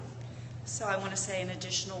So I want to say an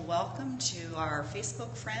additional welcome to our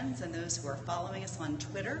Facebook friends and those who are following us on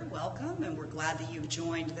Twitter. Welcome, and we're glad that you've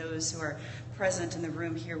joined those who are present in the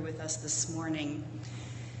room here with us this morning.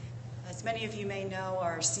 As many of you may know,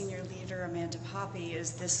 our senior leader, Amanda Poppy,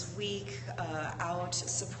 is this week out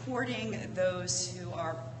supporting those who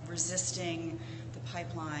are resisting the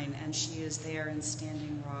pipeline, and she is there in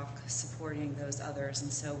Standing Rock supporting those others.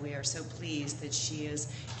 And so we are so pleased that she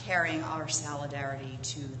is carrying our solidarity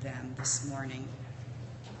to them this morning.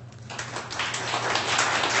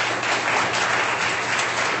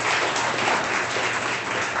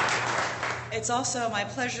 It's also my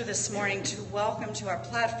pleasure this morning to welcome to our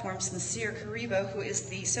platform Sincere Kariba, who is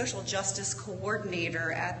the Social Justice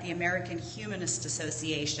Coordinator at the American Humanist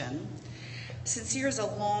Association. Sincere is a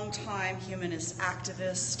longtime humanist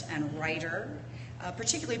activist and writer,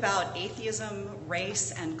 particularly about atheism,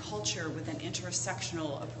 race, and culture with an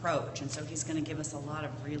intersectional approach. And so he's going to give us a lot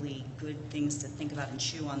of really good things to think about and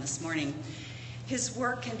chew on this morning. His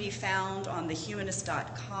work can be found on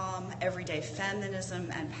thehumanist.com, Everyday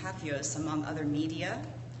Feminism, and Pathos, among other media.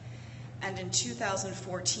 And in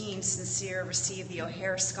 2014, Sincere received the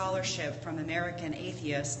O'Hare Scholarship from American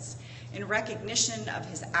Atheists in recognition of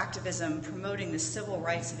his activism promoting the civil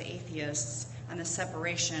rights of atheists and the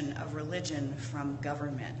separation of religion from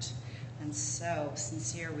government. And so,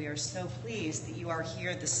 Sincere, we are so pleased that you are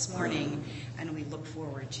here this morning, and we look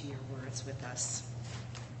forward to your words with us.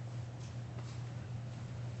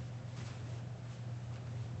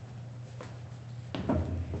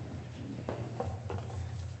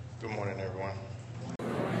 Good morning, everyone.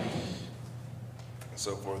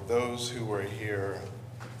 So for those who were here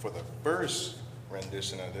for the first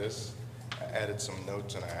rendition of this, I added some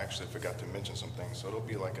notes and I actually forgot to mention some things, so it'll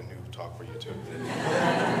be like a new talk for you too.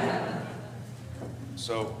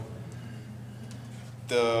 So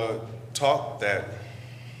the talk that,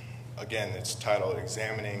 again, it's titled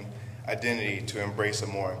Examining Identity to Embrace a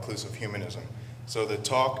More Inclusive Humanism. So the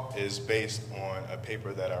talk is based on a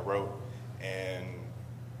paper that I wrote and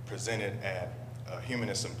presented at a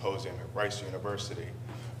humanist symposium at Rice University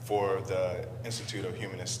for the Institute of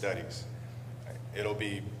Humanist Studies. It'll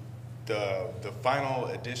be the final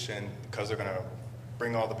edition, because they're gonna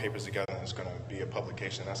bring all the papers together and it's gonna be a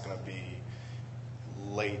publication. That's gonna be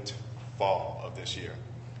late fall of this year.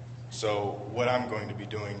 So what I'm going to be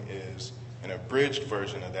doing is an abridged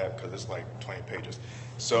version of that, because it's like 20 pages.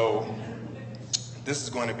 So this is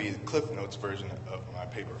going to be the Cliff Notes version of my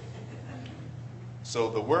paper. So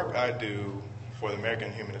the work I do for the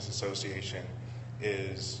American Humanist Association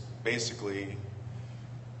is basically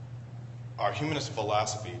our humanist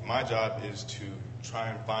philosophy. My job is to try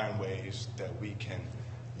and find ways that we can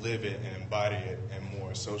live it and embody it in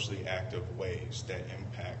more socially active ways that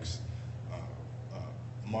impacts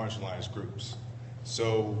marginalized groups.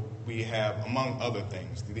 So we have, among other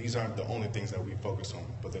things, these aren't the only things that we focus on,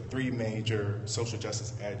 but the three major social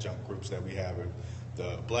justice adjunct groups that we have are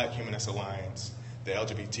the Black Humanist Alliance, the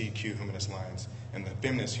LGBTQ Humanist Alliance, and the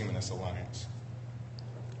Feminist Humanist Alliance.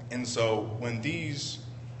 And so when these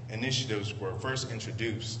initiatives were first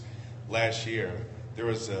introduced last year, there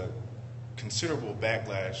was a considerable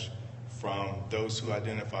backlash from those who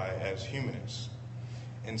identify as humanists.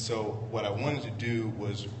 And so what I wanted to do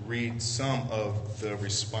was read some of the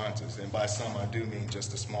responses, and by some I do mean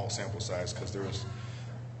just a small sample size, because there was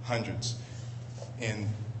hundreds. And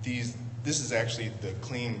this is actually the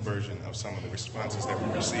clean version of some of the responses that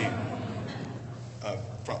we received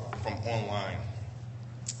from online.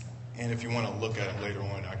 And if you want to look at them later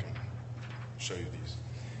on, I can show you these.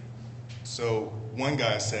 So one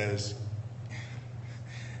guy says,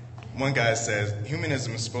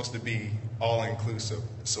 humanism is supposed to be all-inclusive,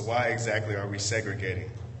 so why exactly are we segregating?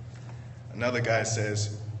 Another guy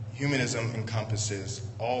says, humanism encompasses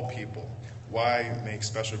all people. Why make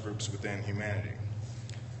special groups within humanity?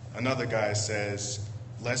 Another guy says,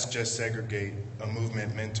 let's just segregate a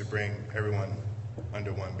movement meant to bring everyone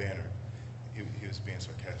under one banner. He was being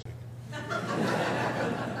sarcastic.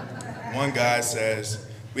 One guy says,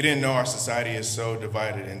 we didn't know our society is so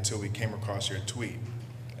divided until we came across your tweet,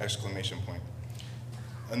 exclamation point.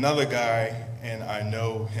 Another guy, and I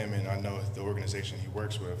know him and I know the organization he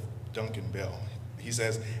works with, Duncan Bell. He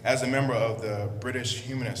says, as a member of the British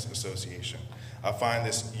Humanist Association, I find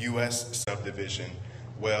this US subdivision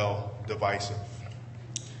well divisive.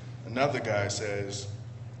 Another guy says,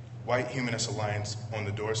 White Humanist Alliance on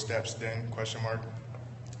the doorsteps then, question mark.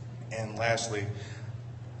 And lastly,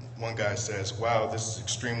 one guy says, wow, this is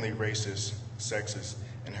extremely racist, sexist,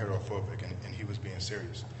 and heterophobic, and he was being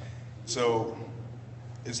serious. So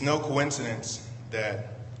it's no coincidence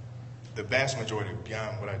that the vast majority,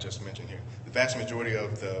 beyond what I just mentioned here, the vast majority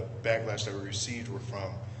of the backlash that we received were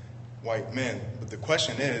from white men. But the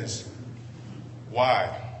question is,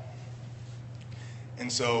 why?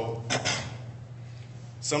 And so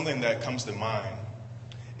something that comes to mind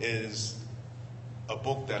is a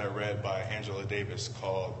book that I read by Angela Davis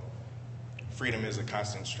called Freedom is a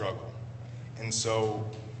Constant Struggle. And so,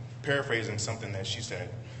 paraphrasing something that she said,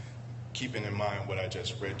 keeping in mind what I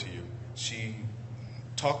just read to you, she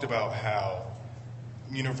talked about how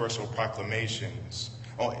universal proclamations,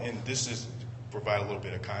 and this is to provide a little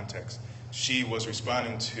bit of context, she was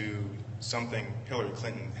responding to something Hillary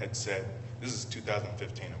Clinton had said, this is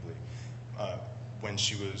 2015, I believe, when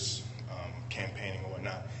she was campaigning or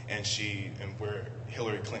whatnot, and where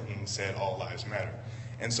Hillary Clinton said all lives matter.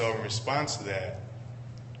 And so in response to that,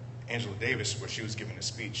 Angela Davis, where she was giving a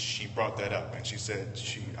speech, she brought that up, and she said,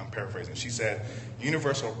 I'm paraphrasing, she said,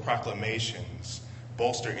 universal proclamations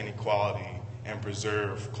bolster inequality and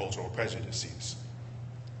preserve cultural prejudices.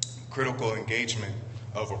 Critical engagement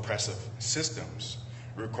of oppressive systems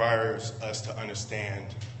requires us to understand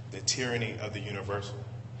the tyranny of the universal.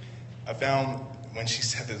 I found when she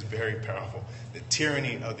said this very powerful, the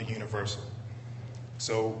tyranny of the universal.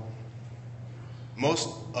 So most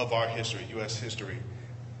of our history, U.S. history,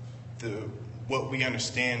 what we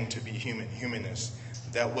understand to be humanness,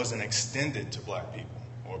 that wasn't extended to black people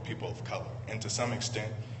or people of color. And to some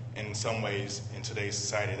extent, in some ways, in today's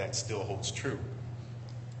society, that still holds true.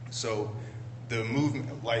 So the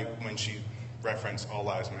movement, like when she referenced All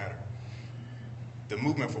Lives Matter, the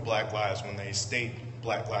movement for Black Lives, when they state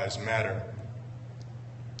Black Lives Matter,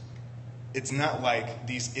 it's not like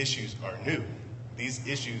these issues are new. These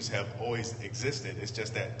issues have always existed. It's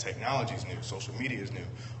just that technology is new, social media is new.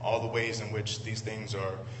 All the ways in which these things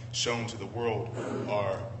are shown to the world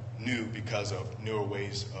are new because of newer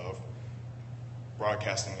ways of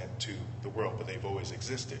broadcasting it to the world, but they've always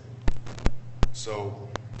existed. So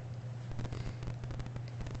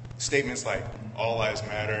statements like all lives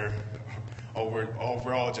matter,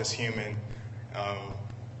 we're all just human,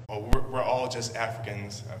 or we're all just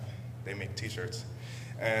Africans. They make t-shirts.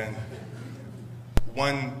 And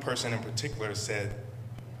one person in particular said,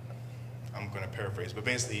 I'm going to paraphrase, but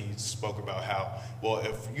basically he spoke about how, well,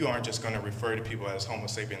 if you aren't just going to refer to people as Homo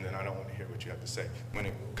sapien, then I don't want to hear what you have to say when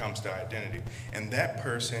it comes to identity. And that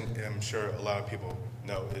person, I'm sure a lot of people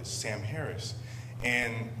know, is Sam Harris.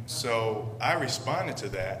 And so I responded to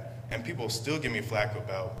that, and people still give me flack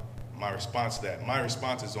about my response to that. My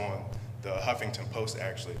response is on the Huffington Post,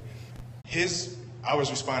 actually. I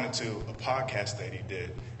was responding to a podcast that he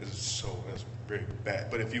did. It's very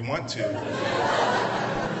bad. But if you want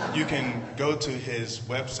to, you can go to his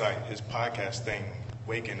website, his podcast thing,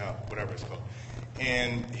 Waking Up, whatever it's called.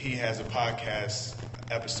 And he has a podcast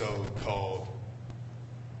episode called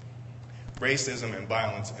Racism and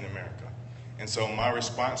Violence in America. And so my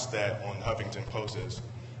response to that on Huffington Post is,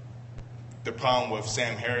 the problem with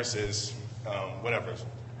Sam Harris's, whatever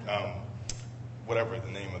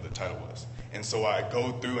the name of the title was. And so I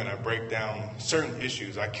go through and I break down certain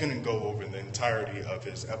issues. I couldn't go over the entirety of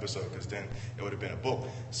his episode because then it would have been a book.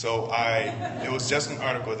 So it was just an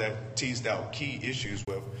article that teased out key issues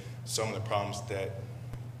with some of the problems that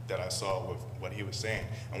I saw with what he was saying.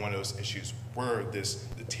 And one of those issues were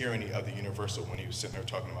the tyranny of the universal, when he was sitting there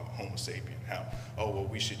talking about Homo sapien, how,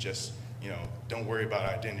 we should just, don't worry about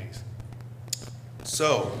identities.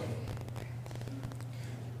 So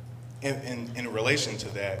in relation to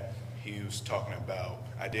that, he was talking about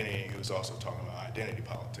identity. He was also talking about identity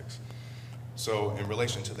politics. So in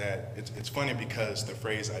relation to that, it's funny because the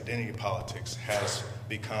phrase identity politics has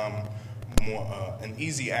become more an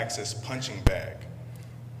easy access punching bag,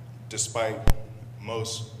 despite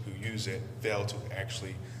most who use it fail to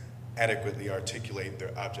actually adequately articulate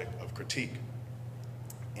their object of critique.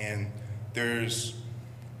 And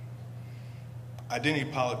identity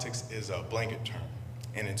politics is a blanket term,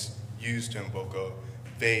 and it's used to invoke a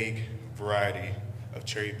vague variety of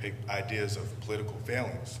cherry-picked ideas of political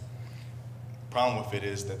failings. The problem with it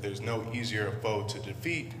is that there's no easier foe to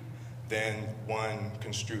defeat than one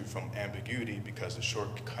construed from ambiguity, because the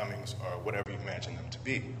shortcomings are whatever you imagine them to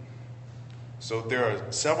be. So there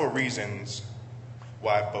are several reasons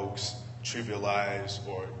why folks trivialize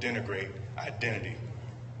or denigrate identity.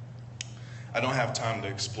 I don't have time to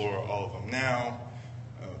explore all of them now,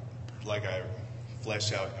 like I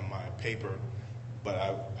flesh out in my paper, but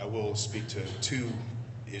I will speak to two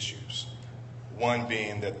issues. One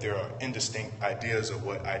being that there are indistinct ideas of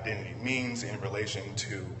what identity means in relation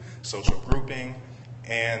to social grouping,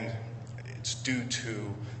 and it's due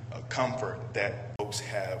to a comfort that folks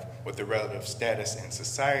have with their relative status in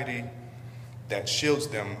society that shields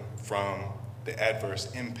them from the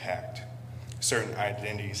adverse impact certain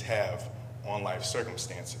identities have on life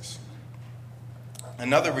circumstances.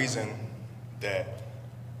 Another reason that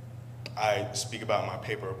I speak about in my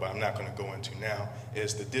paper, but I'm not going to go into now,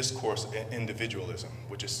 is the discourse of individualism,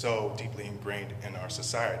 which is so deeply ingrained in our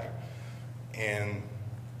society. And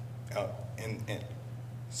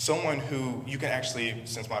someone who you can actually,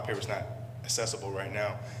 since my paper's not accessible right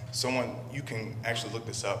now, you can actually look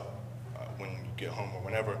this up when you get home or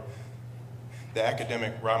whenever. The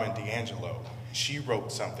academic Robin DiAngelo, she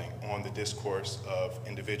wrote something on the discourse of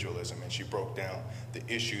individualism, and she broke down the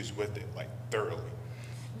issues with it, like, thoroughly.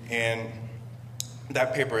 And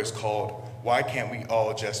that paper is called, "Why Can't We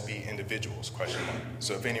All Just Be Individuals?" ?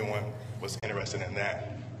 So if anyone was interested in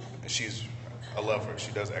that, I love her,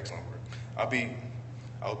 she does excellent work. I'll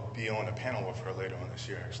be on a panel with her later on this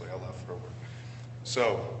year, actually. I love her work.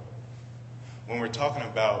 So when we're talking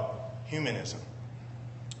about humanism,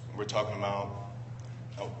 we're talking about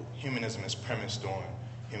humanism is premised on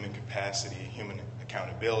human capacity, human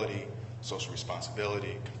accountability, social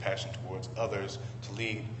responsibility, compassion towards others, to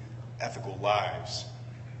lead ethical lives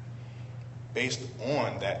based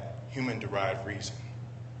on that human-derived reason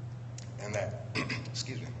and that,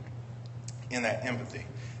 and that empathy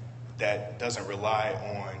that doesn't rely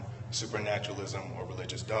on supernaturalism or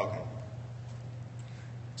religious dogma.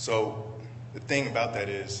 So the thing about that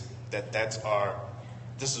is that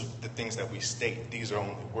this is the things that we state. These are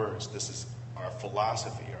only words. This is our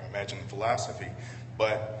philosophy, our imagined philosophy.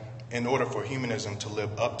 But in order for humanism to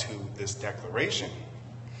live up to this declaration,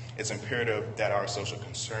 it's imperative that our social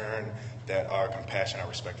concern, that our compassion, our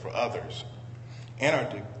respect for others, and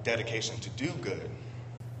our dedication to do good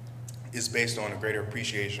is based on a greater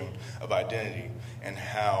appreciation of identity and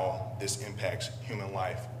how this impacts human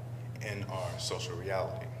life in our social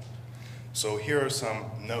reality. So here are some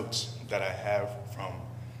notes that I have from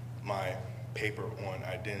my paper on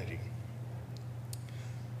identity.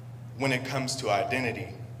 When it comes to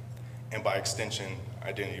identity, and by extension,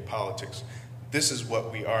 identity politics, this is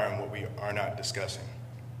what we are and what we are not discussing.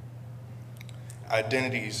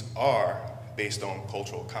 Identities are based on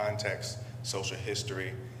cultural context, social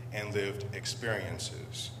history, and lived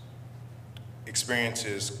experiences.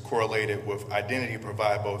 Experiences correlated with identity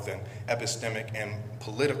provide both an epistemic and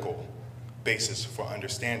political basis for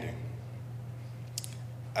understanding.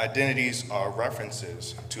 Identities are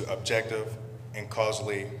references to objective and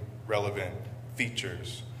causally relevant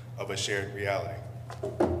features of a shared reality.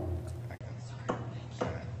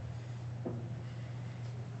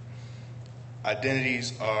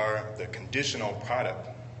 Identities are the conditional product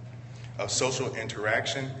of social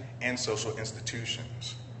interaction and social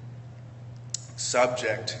institutions,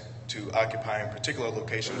 subject to occupying particular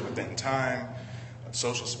locations within time,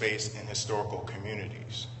 social space, and historical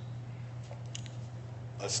communities.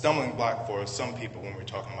 A stumbling block for some people when we're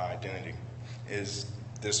talking about identity is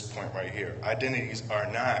this point right here. Identities are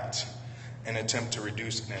not an attempt to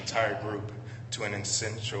reduce an entire group to an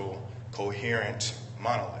essential, coherent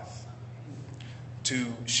monolith.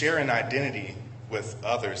 To share an identity with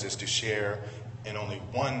others is to share in only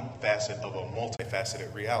one facet of a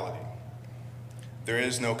multifaceted reality. There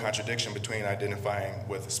is no contradiction between identifying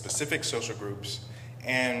with specific social groups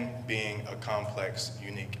and being a complex,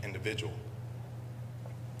 unique individual.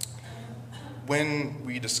 When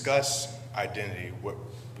we discuss identity, what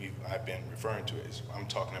I've been referring to is, I'm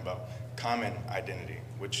talking about common identity,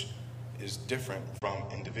 which is different from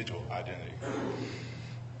individual identity.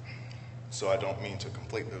 So I don't mean to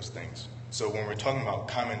conflate those things. So when we're talking about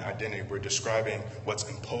common identity, we're describing what's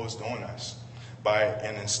imposed on us by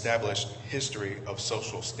an established history of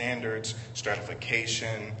social standards,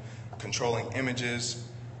 stratification, controlling images,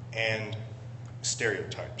 and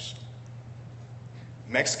stereotypes.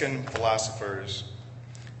 Mexican philosophers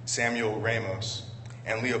Samuel Ramos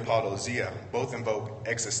and Leopoldo Zia both invoke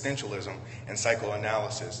existentialism and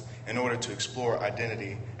psychoanalysis in order to explore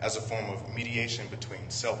identity as a form of mediation between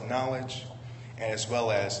self-knowledge and as well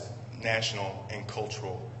as national and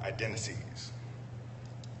cultural identities.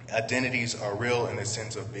 Identities are real in the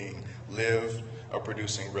sense of being lived, of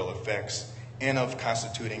producing real effects, and of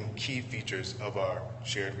constituting key features of our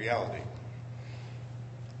shared reality.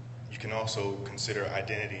 You can also consider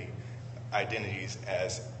identities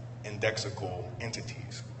as indexical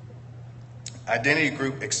entities. Identity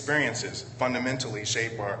group experiences fundamentally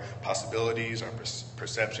shape our possibilities, our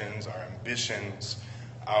perceptions, our ambitions,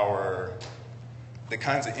 the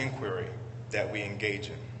kinds of inquiry that we engage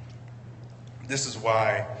in. This is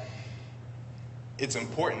why it's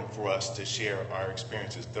important for us to share our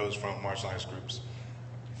experiences, those from marginalized groups.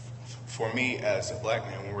 For me as a black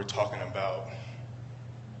man, when we're talking about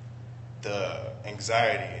the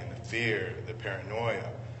anxiety and the fear, the paranoia,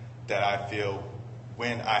 that I feel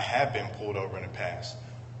when I have been pulled over in the past,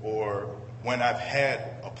 or when I've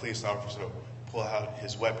had a police officer pull out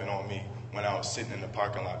his weapon on me when I was sitting in the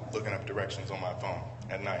parking lot looking up directions on my phone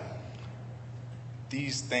at night.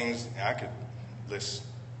 These things, I could list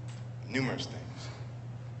numerous things.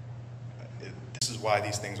 This is why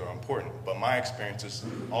these things are important. But my experiences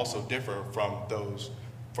also differ from those,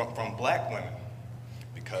 from black women,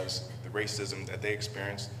 because the racism that they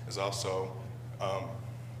experience is also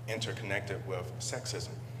interconnected with sexism.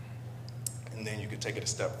 And then you could take it a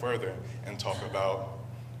step further and talk about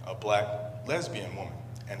a black lesbian woman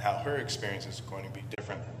and how her experience is going to be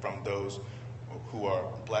different from those who are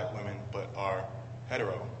black women but are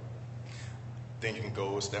hetero. Then you can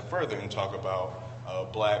go a step further and talk about a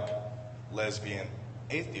black lesbian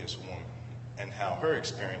atheist woman and how her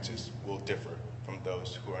experiences will differ from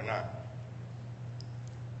those who are not.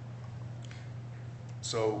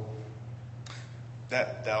 So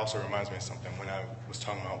that also reminds me of something when I was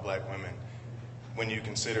talking about black women. When you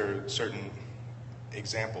consider certain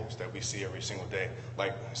examples that we see every single day,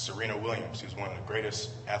 like Serena Williams, who's one of the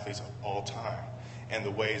greatest athletes of all time, and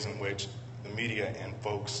the ways in which the media and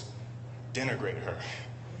folks denigrate her.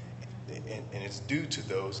 And it's due to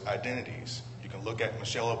those identities. You can look at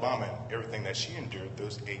Michelle Obama and everything that she endured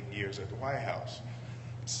those 8 years at the White House.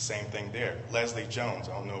 It's the same thing there. Leslie Jones,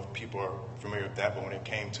 I don't know if people are familiar with that, but when it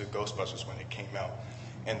came to Ghostbusters, when it came out,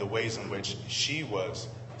 and the ways in which she was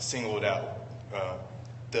singled out,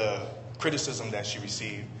 the criticism that she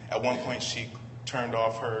received, at one point she turned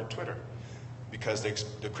off her Twitter because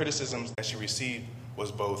the criticisms that she received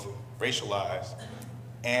was both racialized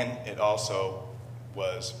and it also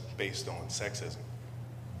was based on sexism.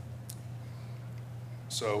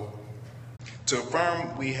 So to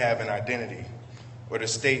affirm we have an identity, or to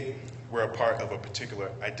state we're a part of a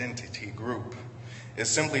particular identity group, is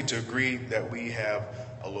simply to agree that we have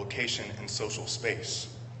a location in social space.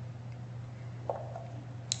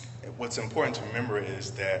 What's important to remember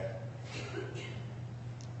is that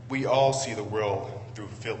we all see the world through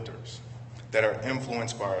filters that are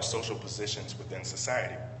influenced by our social positions within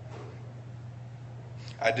society.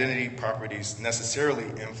 Identity properties necessarily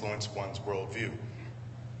influence one's worldview.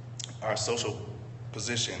 Our social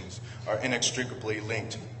positions are inextricably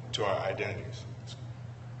linked to our identities.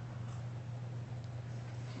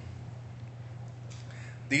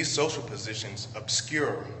 These social positions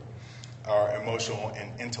obscure our emotional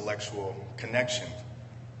and intellectual connection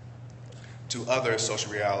to other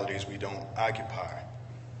social realities we don't occupy.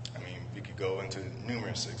 I mean, we could go into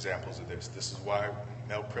numerous examples of this. This is why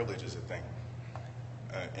male privilege is a thing,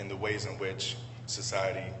 in the ways in which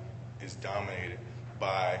society is dominated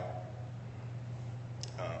by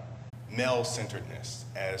male-centeredness,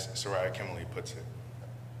 as Soraya Kimberly puts it.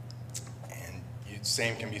 And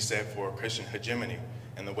same can be said for Christian hegemony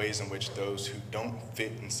and the ways in which those who don't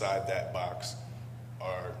fit inside that box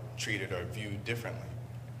are treated or viewed differently.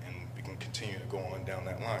 And we can continue to go on down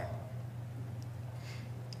that line.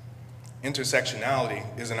 Intersectionality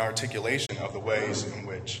is an articulation of the ways in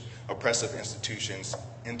which oppressive institutions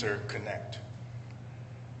interconnect.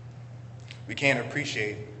 We can't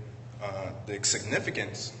appreciate the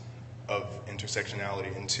significance of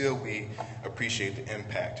intersectionality until we appreciate the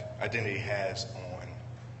impact identity has on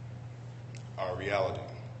our reality,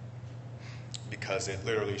 because it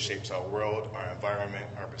literally shapes our world, our environment,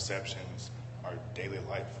 our perceptions, our daily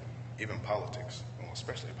life, even politics, well,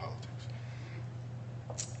 especially politics.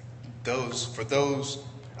 For those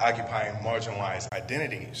occupying marginalized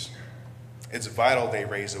identities, it's vital they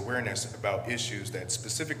raise awareness about issues that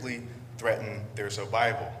specifically threaten their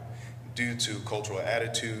survival due to cultural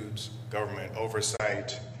attitudes, government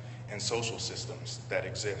oversight, and social systems that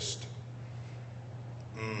exist.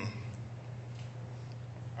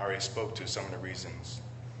 I already spoke to some of the reasons,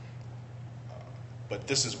 but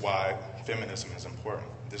this is why feminism is important.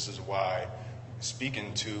 This is why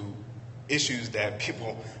speaking to issues that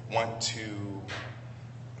people want to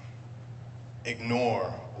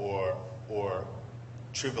ignore or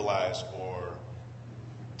trivialize or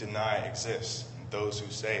deny exists. Those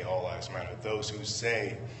who say all lives matter, those who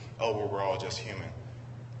say, oh, well, we're all just human.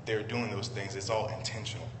 They're doing those things. It's all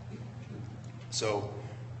intentional. So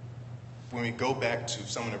when we go back to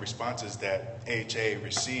some of the responses that AHA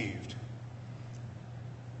received,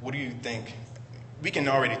 what do you think? We can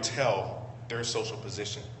already tell their social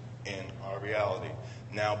position in our reality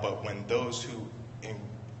now, but when those who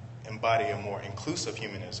embody a more inclusive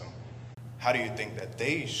humanism, how do you think that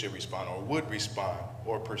they should respond or would respond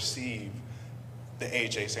or perceive the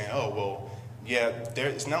AHA saying, oh, well, yeah,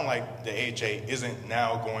 it's not like the AHA isn't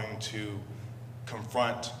now going to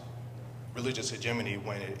confront religious hegemony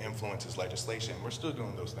when it influences legislation. We're still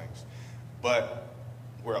doing those things. But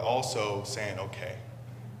we're also saying, okay,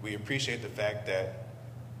 we appreciate the fact that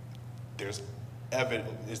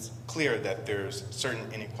it's clear that there's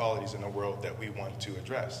certain inequalities in the world that we want to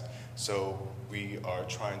address. So we are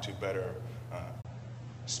trying to better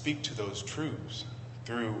speak to those truths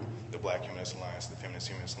through the Black Humanist Alliance, the Feminist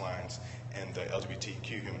Humanist Alliance, and the LGBTQ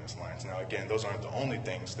Humanist Alliance. Now again, those aren't the only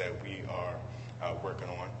things that we are working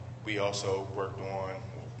on. We also worked on,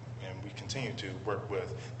 and we continue to work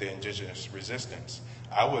with, the indigenous resistance.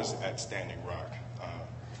 I was at Standing Rock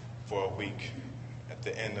for a week at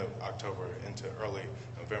the end of October into early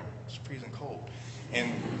November. It's freezing cold.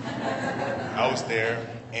 And I was there,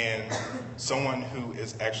 and someone who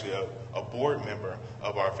is actually a board member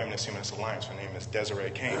of our Feminist Humanist Alliance, her name is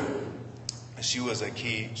Desiree Kane.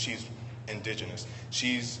 She's indigenous.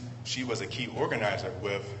 She was a key organizer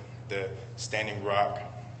with the Standing Rock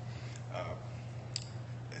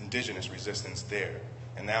indigenous resistance there.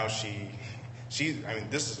 And now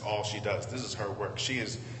this is all she does. This is her work. She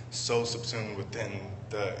is so subsumed within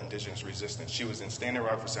the indigenous resistance. She was in Standing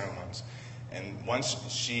Rock for 7 months. And once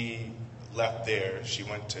she left there, she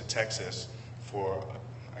went to Texas for,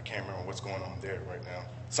 I can't remember what's going on there right now.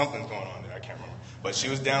 Something's going on there, I can't remember. But she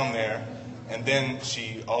was down there, and then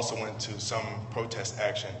she also went to some protest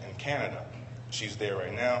action in Canada. She's there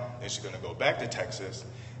right now, and she's gonna go back to Texas,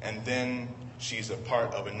 and then she's a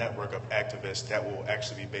part of a network of activists that will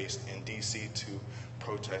actually be based in DC to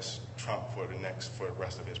protest Trump for the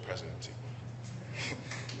rest of his presidency.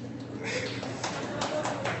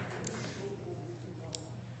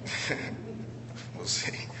 We'll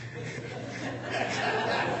see.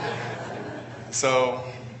 So,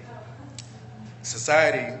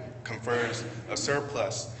 society confers a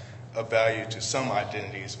surplus of value to some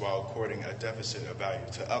identities while according a deficit of value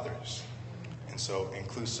to others. And so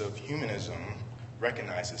inclusive humanism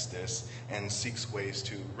recognizes this and seeks ways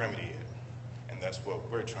to remedy it. And that's what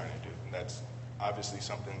we're trying to do. And that's obviously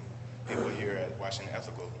something people here at Washington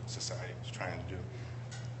Ethical Society is trying to do.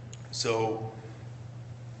 So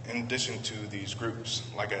in addition to these groups,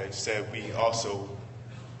 like I said, we also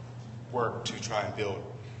work to try and build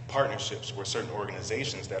partnerships with certain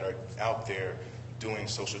organizations that are out there doing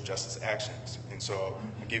social justice actions. And so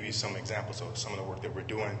I'll give you some examples of some of the work that we're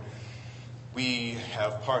doing. We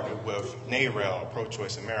have partnered with NARAL,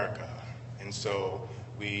 Pro-Choice America, and so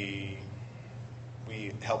we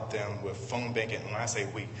help them with phone banking. And when I say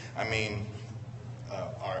we, I mean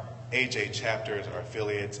our AJ chapters, our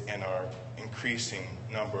affiliates, and our increasing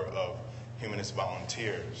number of humanist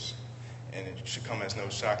volunteers. And it should come as no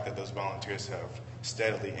shock that those volunteers have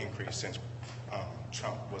steadily increased since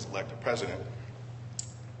Trump was elected president.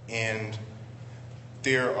 And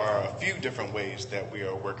there are a few different ways that we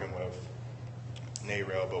are working with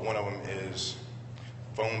NARAL, but one of them is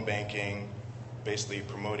phone banking, basically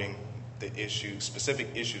promoting the specific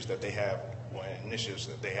issues that they have, or initiatives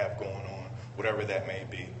that they have going on, whatever that may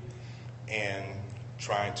be, and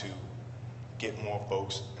trying to get more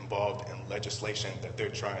folks involved in legislation that they're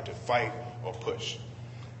trying to fight or push.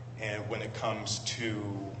 And when it comes to,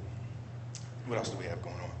 what else do we have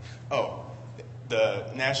going on? Oh, the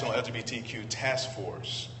National LGBTQ Task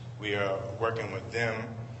Force, we are working with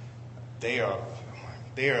them. They are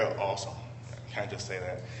awesome, can I just say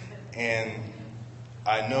that? And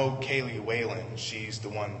I know Kaylee Whalen, she's the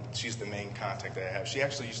main contact that I have. She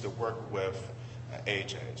actually used to work with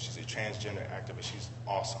AJ. She's a transgender activist, she's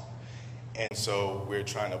awesome. And so we're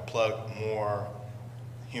trying to plug more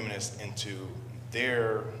humanists into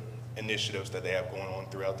their initiatives that they have going on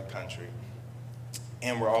throughout the country.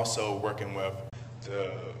 And we're also working with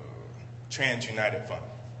the Trans United Fund.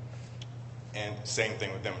 And same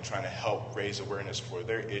thing with them, trying to help raise awareness for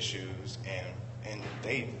their issues, and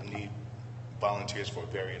they need volunteers for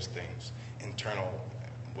various things, internal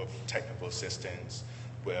with technical assistance,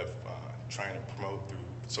 with trying to promote through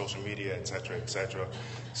social media, et cetera, et cetera.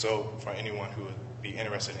 So for anyone who would be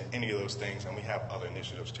interested in any of those things, and we have other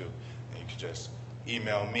initiatives too, and you can just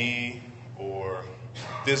email me or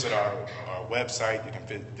visit our website. You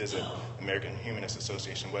can visit American Humanist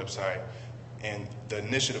Association website. And the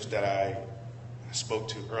initiatives that I spoke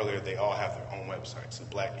to earlier, they all have their own websites. So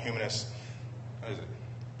Black Humanist,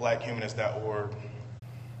 blackhumanist.org,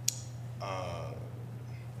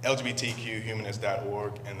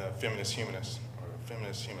 LGBTQhumanist.org, and the Feminist Humanist, or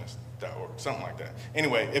feministhumanist.org, something like that.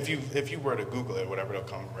 Anyway, if you were to Google it, whatever, it'll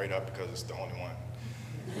come right up because it's the only one.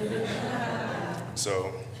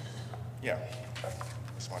 So, yeah,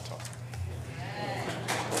 that's my talk.